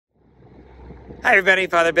Hi everybody,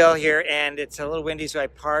 Father Bill here, and it's a little windy, so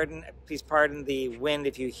please pardon the wind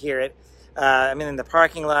if you hear it. I'm in the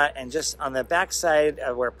parking lot, and just on the back side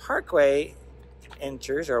of where Parkway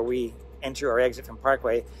enters, or we enter or exit from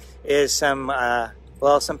Parkway, is some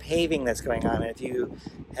paving that's going on. And if you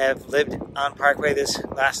have lived on Parkway this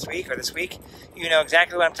last week or this week, you know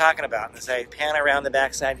exactly what I'm talking about. As I pan around the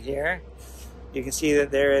backside here, you can see that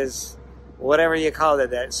there is whatever you call it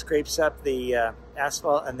that scrapes up the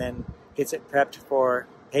asphalt and then gets it prepped for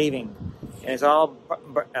paving, and it's all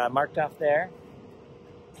marked off there.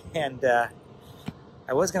 And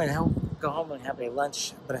I was going to go home and have a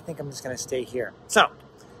lunch, but I think I'm just going to stay here. So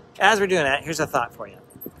as we're doing that, here's a thought for you.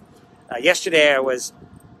 Yesterday I was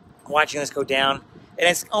watching this go down, and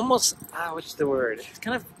it's almost what's the word? It's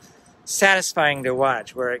kind of satisfying to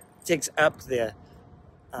watch, where it digs up the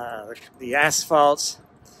asphalt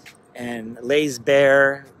and lays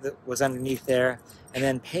bare that was underneath there, and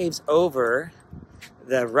then paves over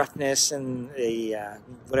the roughness and the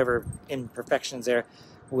whatever imperfections there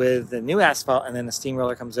with the new asphalt, and then the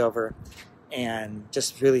steamroller comes over and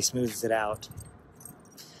just really smooths it out.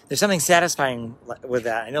 There's something satisfying with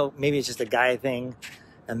that. I know maybe it's just a guy thing,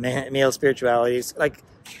 a male spirituality. It's like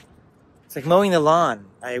mowing the lawn.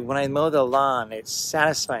 When I mow the lawn, it's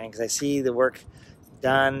satisfying because I see the work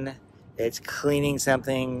done. It's cleaning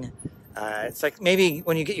something. It's like maybe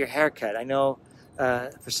when you get your hair cut. I know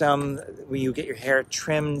for some, when you get your hair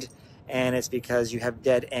trimmed, and it's because you have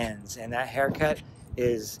dead ends. And that haircut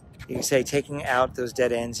is, you can say, taking out those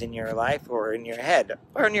dead ends in your life, or in your head,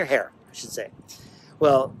 or in your hair, I should say.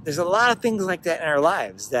 Well, there's a lot of things like that in our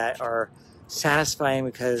lives that are satisfying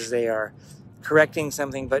because they are correcting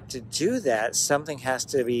something. But to do that, something has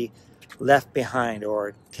to be left behind,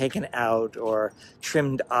 or taken out, or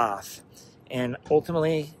trimmed off. And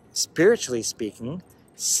ultimately, spiritually speaking,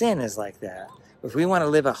 sin is like that. If we want to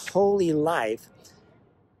live a holy life,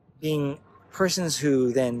 being persons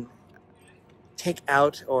who then take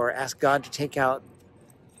out, or ask God to take out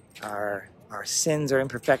our sins or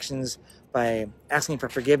imperfections by asking for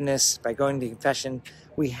forgiveness, by going to confession,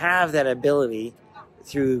 we have that ability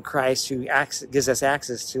through Christ, who gives us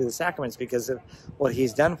access to the sacraments because of what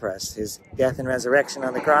he's done for us. His death and resurrection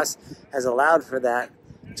on the cross has allowed for that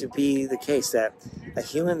to be the case, that a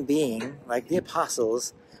human being like the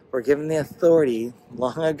apostles were given the authority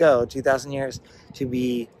long ago, 2,000 years, to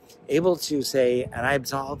be able to say, and I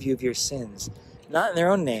absolve you of your sins, not in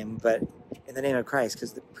their own name, but in the name of Christ,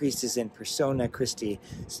 because the priest is in persona Christi,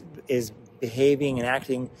 is behaving and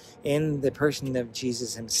acting in the person of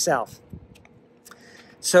Jesus himself.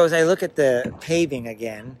 So as I look at the paving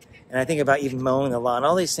again, and I think about even mowing the lawn,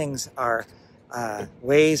 all these things are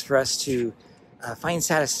ways for us to find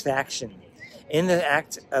satisfaction. In the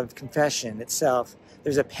act of confession itself,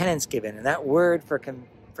 there's a penance given, and that word for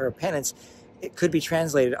penance, it could be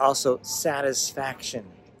translated also satisfaction.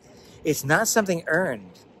 It's not something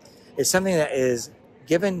earned. It's something that is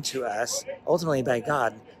given to us ultimately by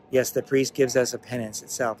God. Yes, the priest gives us a penance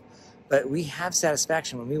itself, but we have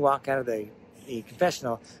satisfaction when we walk out of the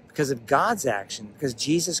confessional because of God's action, because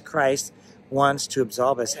Jesus Christ wants to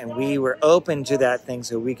absolve us, and we were open to that thing,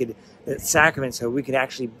 so we could, the sacrament, so we could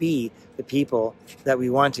actually be the people that we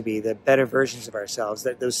want to be, the better versions of ourselves,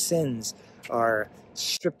 that those sins are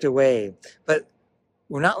stripped away. But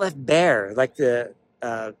we're not left bare like the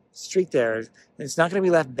street there. It's not going to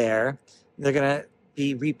be left bare. They're going to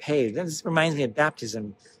be repaved. This reminds me of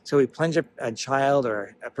baptism. So we plunge a child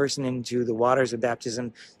or a person into the waters of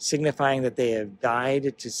baptism, signifying that they have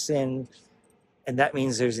died to sin. And that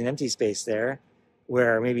means there's an empty space there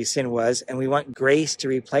where maybe sin was, and we want grace to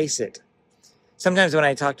replace it. Sometimes when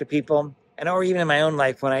I talk to people, and or even in my own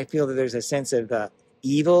life, when I feel that there's a sense of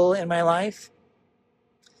evil in my life,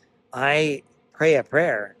 I pray a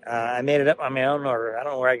prayer. I made it up on my own, or I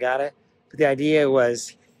don't know where I got it, but the idea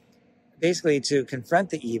was basically to confront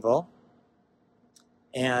the evil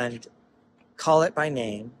and call it by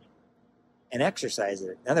name and exercise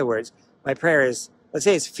it. In other words, my prayer is, let's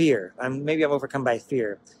say it's fear. Maybe I'm overcome by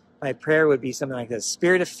fear. My prayer would be something like this: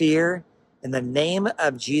 Spirit of fear, in the name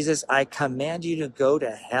of Jesus, I command you to go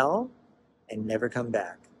to hell and never come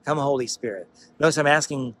back. Come, Holy Spirit. Notice I'm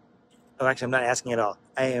asking, oh, actually, I'm not asking at all.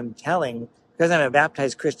 I am telling, because I'm a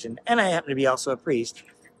baptized Christian, and I happen to be also a priest,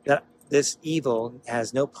 that this evil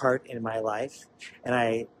has no part in my life, and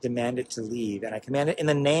I demand it to leave. And I command it in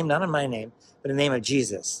the name, not in my name, but in the name of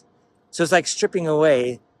Jesus. So it's like stripping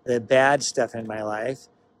away the bad stuff in my life,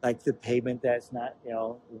 like the pavement that's not,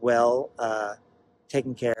 well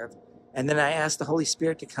taken care of. And then I ask the Holy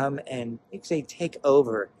Spirit to come and, you could say, take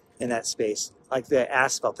over in that space, like the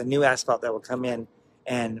asphalt, the new asphalt that will come in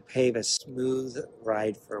and pave a smooth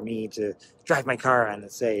ride for me to drive my car on,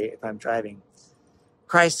 let's say, if I'm driving.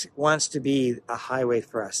 Christ wants to be a highway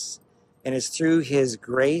for us. And it's through his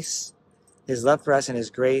grace, his love for us and his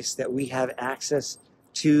grace, that we have access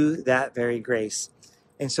to that very grace.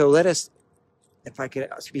 And so let us, if I could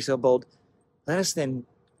be so bold, let us then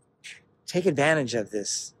take advantage of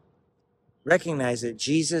this. Recognize that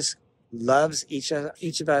Jesus loves each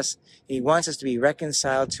of us. He wants us to be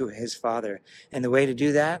reconciled to his Father. And the way to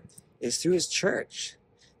do that is through his church.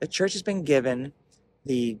 The church has been given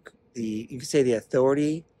you could say the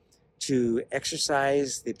authority to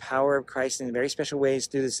exercise the power of Christ in very special ways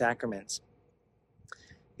through the sacraments.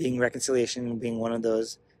 Being reconciliation being one of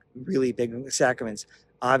those really big sacraments.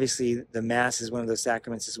 Obviously, the Mass is one of those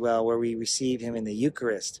sacraments as well, where we receive him in the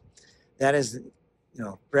Eucharist. That is,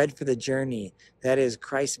 bread for the journey. That is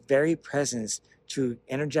Christ's very presence to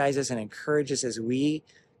energize us and encourage us as we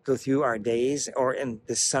go through our days or in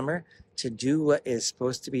this summer to do what is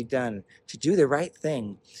supposed to be done, to do the right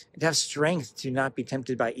thing, and to have strength to not be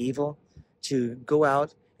tempted by evil, to go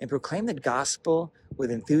out and proclaim the gospel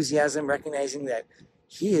with enthusiasm, recognizing that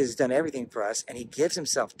he has done everything for us and he gives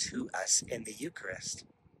himself to us in the Eucharist.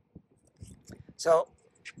 So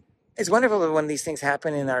it's wonderful when these things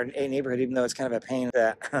happen in our neighborhood, even though it's kind of a pain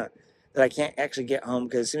that I can't actually get home,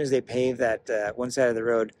 because as soon as they pave that one side of the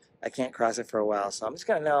road, I can't cross it for a while. So I'm just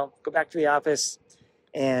going to go back to the office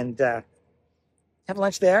and have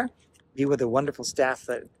lunch there, be with the wonderful staff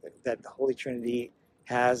that the Holy Trinity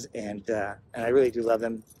has, and I really do love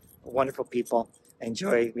them. Wonderful people.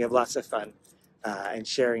 We have lots of fun and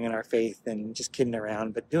sharing in our faith and just kidding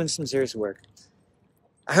around, but doing some serious work.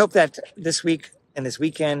 I hope that this week and this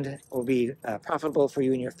weekend will be profitable for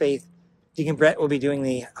you in your faith. Deacon Brett will be doing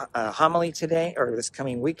the homily today, or this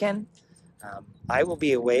coming weekend. I will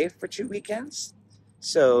be away for 2 weekends,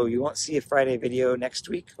 so you won't see a Friday video next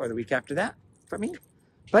week or the week after that from me.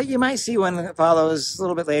 But you might see one that follows a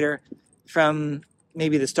little bit later from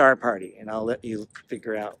maybe the Star Party, and I'll let you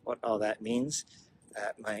figure out what all that means.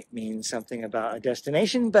 That might mean something about a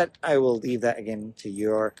destination, but I will leave that again to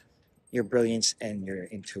your brilliance and your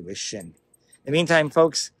intuition. In the meantime,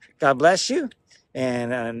 folks, God bless you.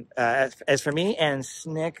 And as for me and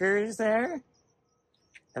Snickers there,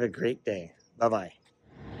 have a great day. Bye-bye.